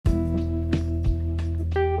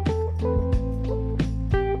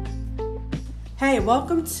Hey,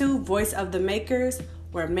 welcome to Voice of the Makers,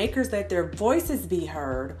 where makers let their voices be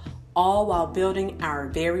heard, all while building our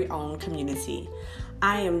very own community.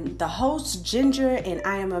 I am the host, Ginger, and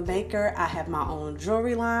I am a maker. I have my own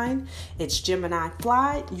jewelry line. It's Gemini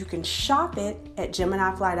Fly. You can shop it at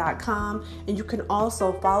GeminiFly.com, and you can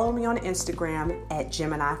also follow me on Instagram at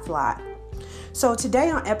Gemini Fly. So today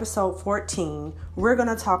on episode 14, we're going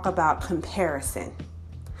to talk about comparison.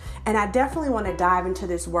 And I definitely want to dive into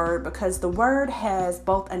this word because the word has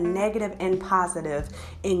both a negative and positive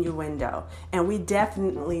innuendo. And we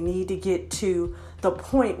definitely need to get to the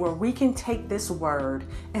point where we can take this word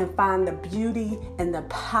and find the beauty and the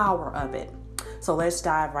power of it. So let's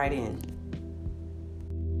dive right in.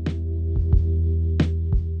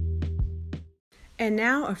 And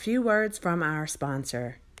now a few words from our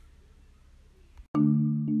sponsor.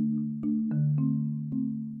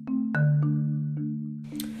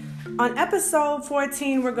 On episode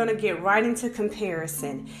 14, we're going to get right into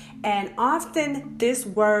comparison. And often this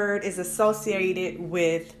word is associated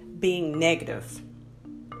with being negative.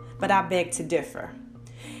 But I beg to differ.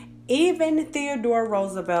 Even Theodore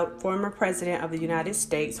Roosevelt, former president of the United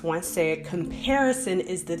States, once said, "Comparison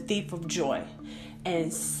is the thief of joy."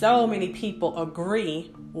 And so many people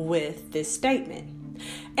agree with this statement.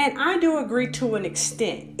 And I do agree to an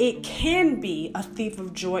extent. It can be a thief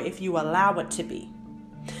of joy if you allow it to be.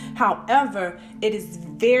 However, it is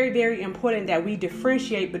very, very important that we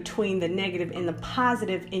differentiate between the negative and the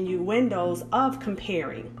positive innuendos of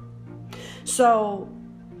comparing. So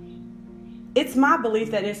it's my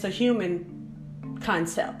belief that it's a human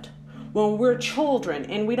concept. When we're children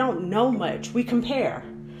and we don't know much, we compare.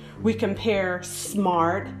 We compare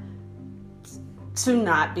smart to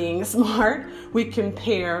not being smart. We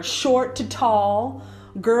compare short to tall,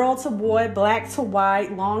 girl to boy, black to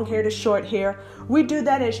white, long hair to short hair. We do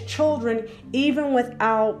that as children, even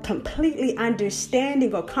without completely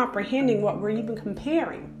understanding or comprehending what we're even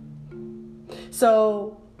comparing.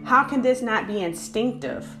 So how can this not be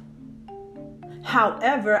instinctive?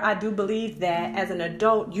 However, I do believe that as an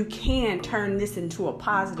adult, you can turn this into a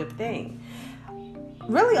positive thing,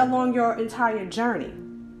 really along your entire journey.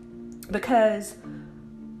 Because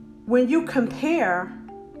when you compare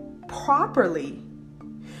properly,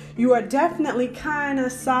 you are definitely kind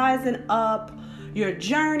of sizing up your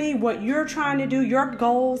journey, what you're trying to do, your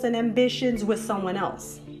goals and ambitions with someone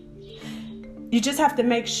else. You just have to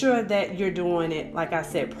make sure that you're doing it, like I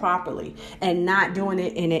said, properly and not doing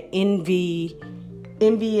it in an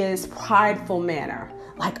envious, prideful manner.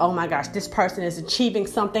 Like, oh my gosh, this person is achieving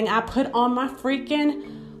something I put on my freaking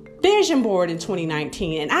vision board in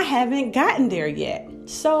 2019 and I haven't gotten there yet.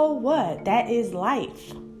 So what? That is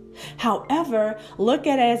life. However, look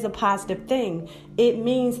at it as a positive thing. It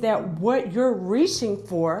means that what you're reaching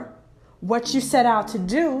for, what you set out to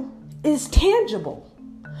do, is tangible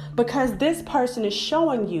because this person is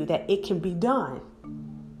showing you that it can be done.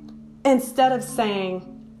 Instead of saying,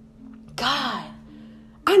 God,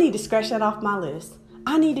 I need to scratch that off my list.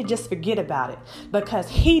 I need to just forget about it because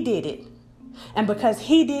he did it. And because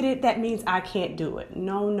he did it, that means I can't do it.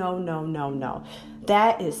 No.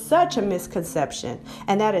 That is such a misconception.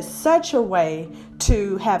 And that is such a way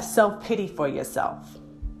to have self-pity for yourself.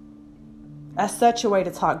 That's such a way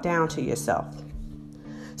to talk down to yourself.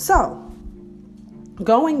 So,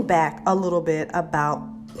 going back a little bit about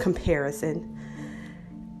comparison,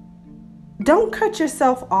 don't cut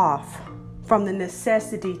yourself off from the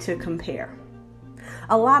necessity to compare.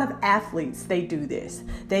 A lot of athletes, they do this.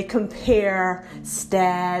 They compare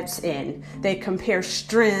stats and they compare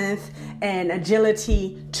strength and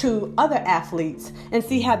agility to other athletes and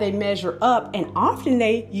see how they measure up. And often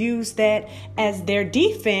they use that as their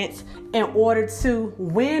defense in order to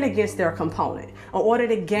win against their opponent, in order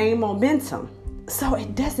to gain momentum. So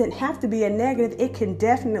it doesn't have to be a negative. It can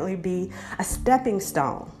definitely be a stepping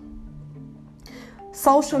stone.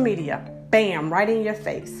 Social media, bam, right in your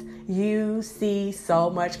face. You see so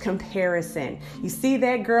much comparison. You see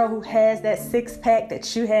that girl who has that six pack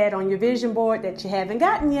that you had on your vision board that you haven't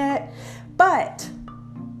gotten yet, but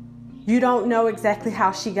you don't know exactly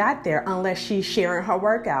how she got there unless she's sharing her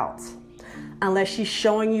workouts, unless she's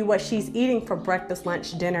showing you what she's eating for breakfast,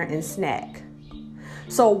 lunch, dinner, and snack.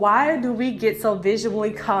 So why do we get so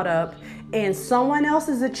visually caught up in someone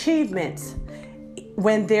else's achievements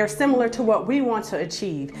when they're similar to what we want to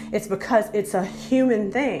achieve? It's because it's a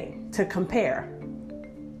human thing to compare.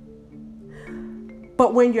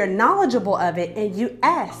 But when you're knowledgeable of it and you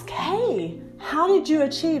ask, hey, How did you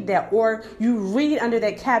achieve that? Or you read under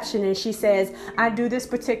that caption and she says, I do this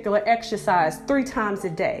particular exercise 3 times a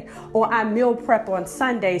day, or I meal prep on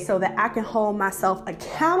Sunday so that I can hold myself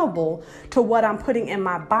accountable to what I'm putting in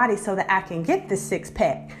my body so that I can get the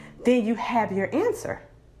 6-pack. Then you have your answer.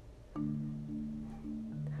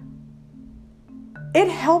 It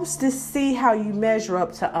helps to see how you measure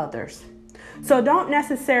up to others. So don't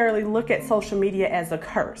necessarily look at social media as a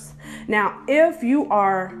curse. Now, if you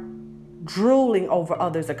are drooling over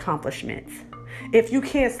others' accomplishments, if you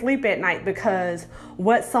can't sleep at night because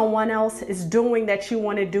what someone else is doing that you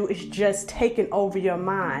want to do is just taking over your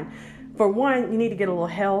mind, for one, you need to get a little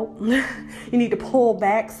help. You need to pull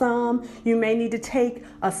back some. You may need to take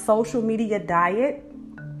a social media diet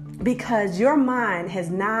because your mind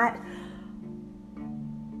has not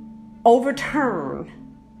overturned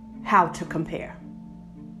how to compare.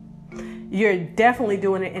 You're definitely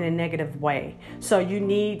doing it in a negative way. So you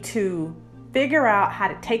need to figure out how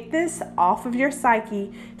to take this off of your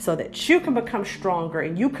psyche so that you can become stronger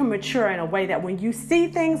and you can mature in a way that when you see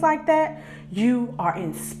things like that, you are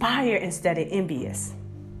inspired instead of envious.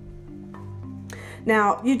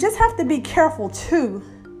 Now, you just have to be careful too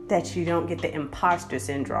that you don't get the imposter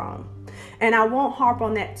syndrome. And I won't harp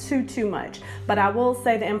on that too much, but I will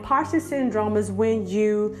say the imposter syndrome is when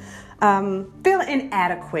you feel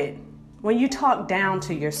inadequate, when you talk down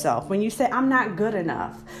to yourself, when you say, I'm not good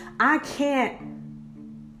enough. I can't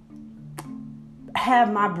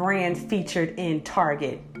have my brand featured in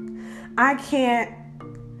Target. I can't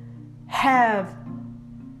have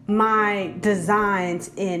my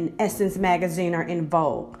designs in Essence Magazine or in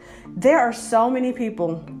Vogue. There are so many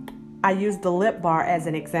people, I use the lip bar as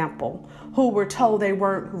an example, who were told they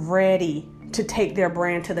weren't ready to take their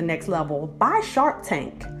brand to the next level by Shark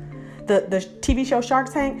Tank, the TV show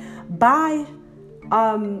Shark Tank, by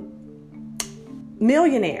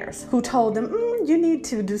millionaires who told them, you need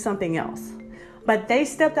to do something else. But they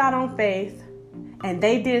stepped out on faith and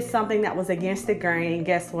they did something that was against the grain.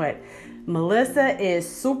 Guess what? Melissa is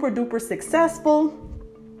super duper successful.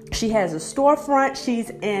 She has a storefront. She's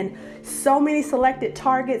in so many selected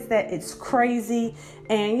Targets that it's crazy.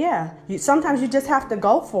 And yeah, sometimes you just have to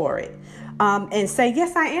go for it and say,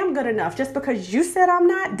 yes, I am good enough. Just because you said I'm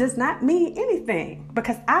not does not mean anything,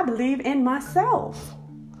 because I believe in myself.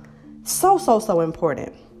 So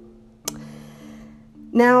important.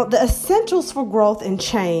 Now, the essentials for growth and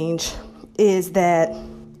change is that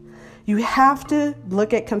you have to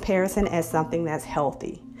look at comparison as something that's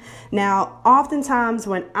healthy. Now, oftentimes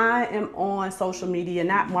when I am on social media,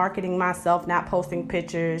 not marketing myself, not posting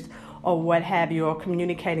pictures or what have you, or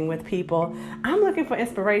communicating with people, I'm looking for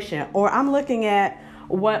inspiration, or I'm looking at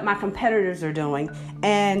what my competitors are doing.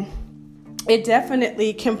 And it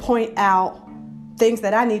definitely can point out things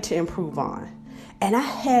that I need to improve on. And I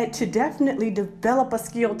had to definitely develop a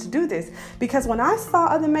skill to do this, because when I saw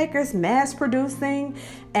other makers mass producing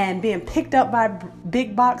and being picked up by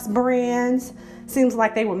big box brands, seems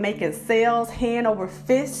like they were making sales hand over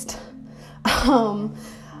fist.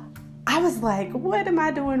 I was like, what am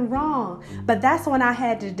I doing wrong? But that's when I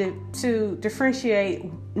had to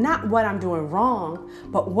differentiate not what I'm doing wrong,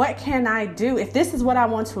 but what can I do? If this is what I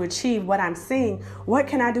want to achieve, what I'm seeing, what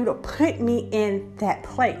can I do to put me in that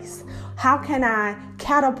place? How can I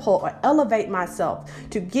catapult or elevate myself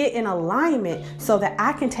to get in alignment so that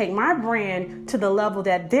I can take my brand to the level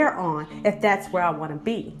that they're on, if that's where I want to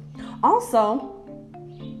be? Also,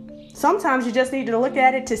 sometimes you just need to look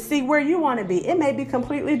at it to see where you want to be. It may be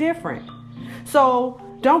completely different. So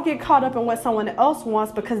don't get caught up in what someone else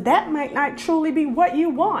wants, because that might not truly be what you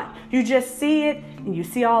want. You just see it and you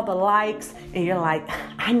see all the likes and you're like,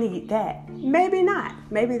 I need that. Maybe not.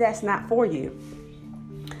 Maybe that's not for you.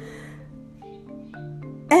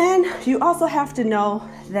 And you also have to know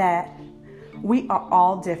that we are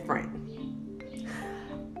all different.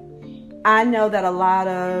 I know that a lot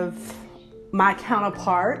of my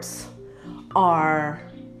counterparts are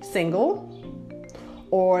single,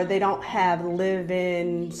 or they don't have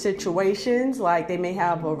live-in situations, like they may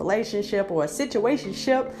have a relationship or a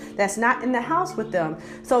situationship that's not in the house with them.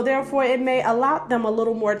 So therefore, it may allow them a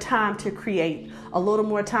little more time to create, a little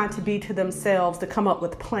more time to be to themselves, to come up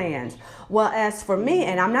with plans. Well, as for me,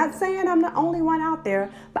 and I'm not saying I'm the only one out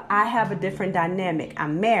there, but I have a different dynamic.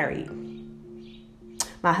 I'm married.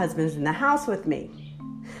 My husband's in the house with me.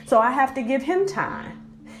 So I have to give him time.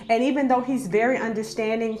 And even though he's very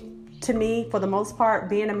understanding to me, for the most part,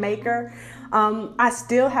 being a maker, I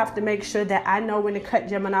still have to make sure that I know when to cut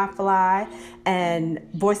Gemini Fly and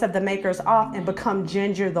Voice of the Makers off and become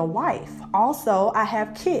Ginger the wife. Also, I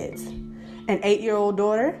have kids, an 8-year-old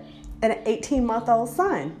daughter and an 18-month-old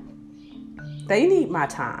son. They need my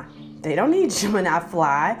time. They don't need Gemini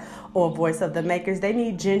Fly or Voice of the Makers. They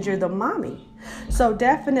need Ginger the mommy. So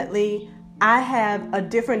definitely, I have a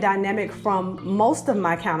different dynamic from most of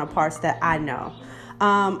my counterparts that I know.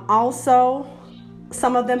 Also,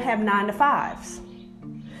 some of them have 9 to 5s.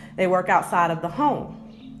 They work outside of the home.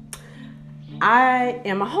 I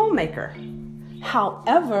am a homemaker.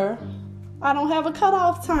 However, I don't have a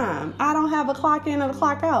cutoff time. I don't have a clock in and a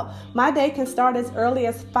clock out. My day can start as early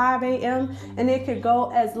as 5 a.m. and it could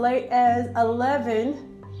go as late as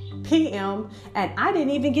 11 p.m. And I didn't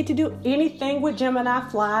even get to do anything with Gemini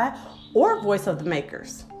Fly or Voice of the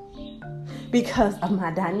Makers because of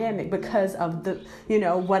my dynamic, because of the,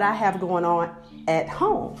 what I have going on at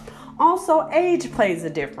home. Also, age plays a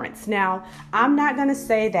difference. Now, I'm not going to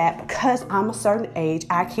say that because I'm a certain age,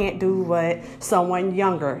 I can't do what someone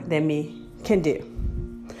younger than me can do.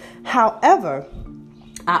 However,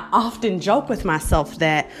 I often joke with myself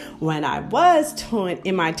that when I was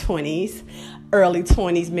in my 20s, early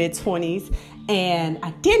 20s, mid 20s, and I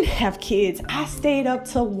didn't have kids, I stayed up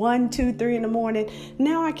till 1, 2, 3 in the morning.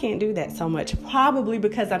 Now I can't do that so much, probably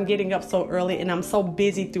because I'm getting up so early and I'm so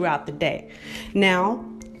busy throughout the day. Now,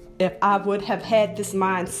 if I would have had this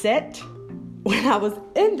mindset when I was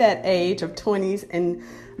in that age of 20s and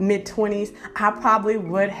mid 20s, I probably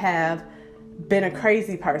would have been a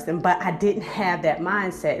crazy person, but I didn't have that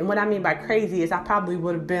mindset. And what I mean by crazy is I probably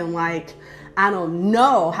would have been like, I don't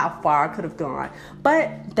know how far I could have gone.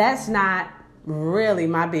 But that's not really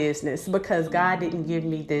my business because God didn't give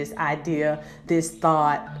me this idea, this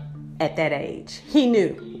thought at that age. He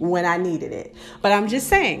knew when I needed it. But I'm just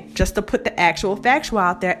saying, just to put the actual factual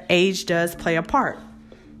out there, age does play a part.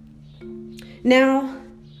 Now,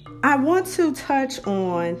 I want to touch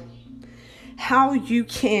on how you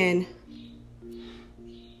can,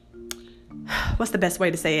 what's the best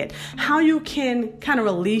way to say it? How you can kind of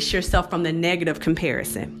release yourself from the negative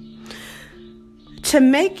comparison. To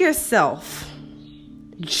make yourself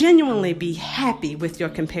genuinely be happy with your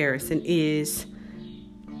comparison is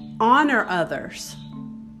honor others.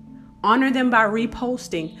 Honor them by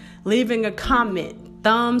reposting, leaving a comment,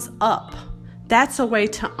 thumbs up. That's a way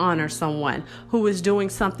to honor someone who is doing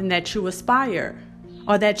something that you aspire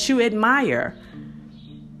or that you admire.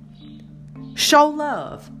 Show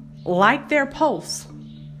love. Like their posts.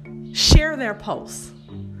 Share their posts.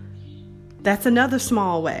 That's another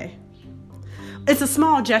small way. It's a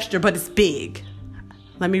small gesture, but it's big.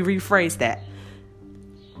 Let me rephrase that.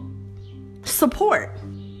 Support.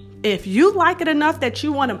 If you like it enough that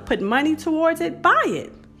you want to put money towards it, buy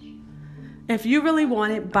it. If you really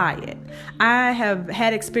want it, buy it. I have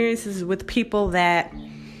had experiences with people that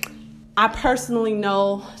I personally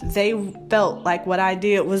know they felt like what I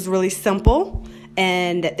did was really simple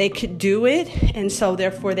and that they could do it. And so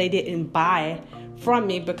therefore they didn't buy from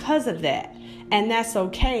me because of that. And that's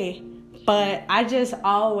okay. But I just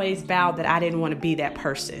always vowed that I didn't want to be that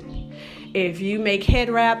person. If you make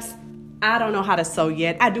head wraps, I don't know how to sew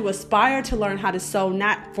yet. I do aspire to learn how to sew,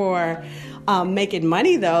 not for making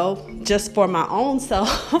money though, just for my own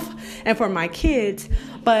self and for my kids.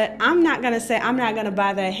 But I'm not going to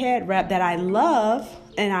buy that head wrap that I love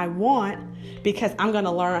and I want because I'm going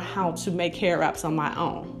to learn how to make hair wraps on my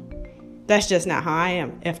own. That's just not how I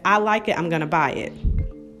am. If I like it, I'm going to buy it.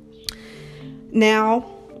 Now,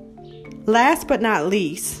 last but not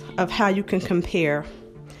least of how you can compare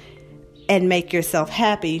and make yourself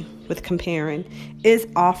happy with comparing is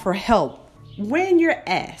offer help when you're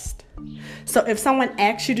asked. So if someone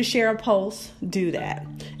asks you to share a post, do that.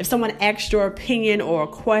 If someone asks your opinion or a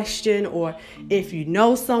question, or if you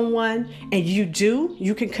know someone and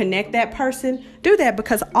you can connect that person, do that,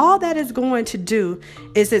 because all that is going to do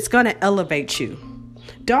is it's going to elevate you.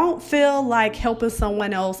 Don't feel like helping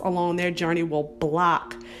someone else along their journey will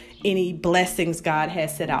block any blessings God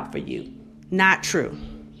has set out for you. Not true.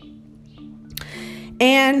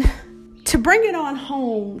 And to bring it on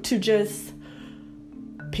home to just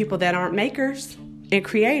people that aren't makers and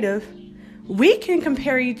creative, we can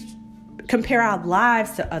compare our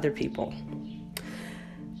lives to other people.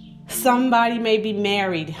 Somebody may be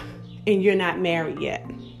married and you're not married yet.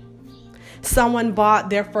 Someone bought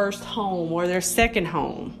their first home or their second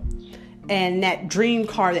home and that dream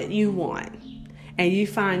car that you want, and you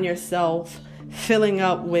find yourself filling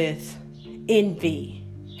up with envy,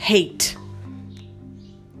 hate.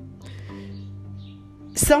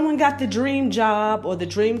 Someone got the dream job or the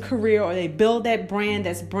dream career, or they build that brand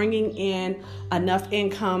that's bringing in enough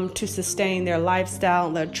income to sustain their lifestyle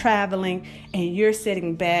and they're traveling, and you're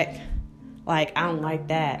sitting back like, I don't like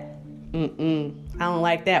that. I don't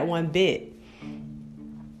like that one bit.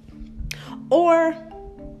 Or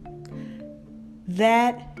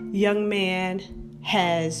that young man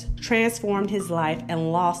has transformed his life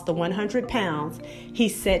and lost the 100 pounds he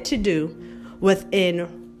set to do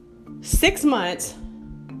within 6 months,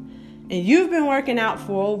 and you've been working out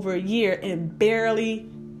for over a year and barely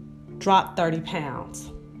dropped 30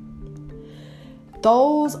 pounds.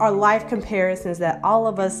 Those are life comparisons that all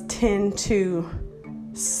of us tend to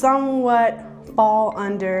somewhat fall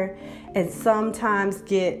under and sometimes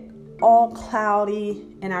get all cloudy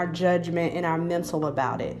in our judgment and our mental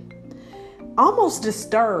about it. Almost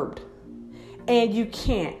disturbed. And you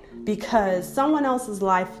can't, because someone else's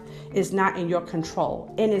life is not in your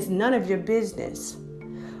control and it's none of your business.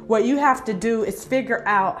 What you have to do is figure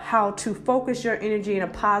out how to focus your energy in a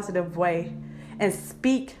positive way and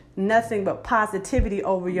speak nothing but positivity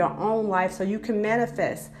over your own life so you can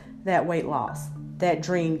manifest that weight loss, that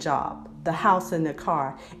dream job, the house and the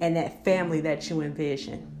car, and that family that you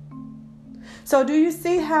envision. So do you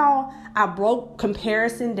see how I broke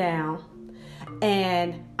comparison down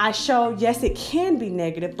and I show, yes, it can be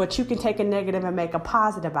negative, but you can take a negative and make a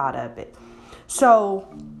positive out of it.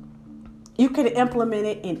 So you could implement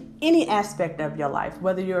it in any aspect of your life,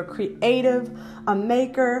 whether you're a creative, a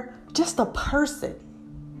maker, just a person.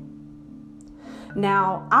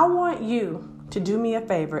 Now, I want you to do me a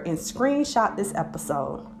favor and screenshot this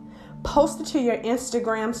episode, post it to your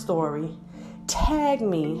Instagram story, tag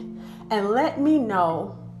me, and let me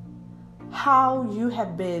know how you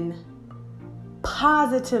have been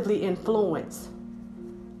positively influenced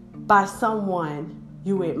by someone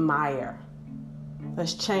you admire.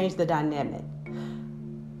 Let's change the dynamic.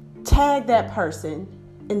 Tag that person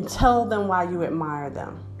and tell them why you admire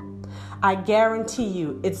them. I guarantee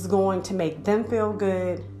you it's going to make them feel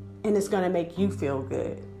good and it's going to make you feel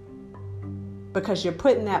good because you're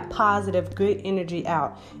putting that positive, good energy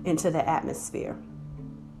out into the atmosphere.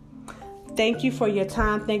 Thank you for your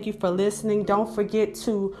time. Thank you for listening. Don't forget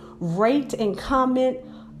to rate and comment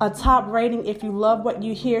a top rating if you love what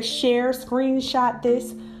you hear. Share, screenshot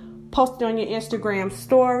this, post it on your Instagram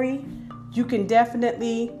story. You can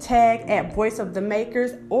definitely tag at Voice of the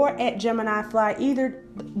Makers or at Gemini Fly, either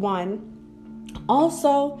one.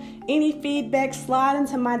 Also, any feedback, slide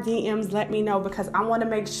into my DMs, let me know, because I want to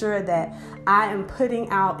make sure that I am putting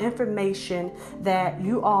out information that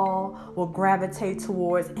you all will gravitate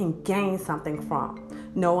towards and gain something from.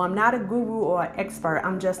 No, I'm not a guru or an expert.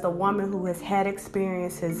 I'm just a woman who has had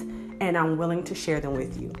experiences and I'm willing to share them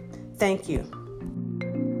with you. Thank you.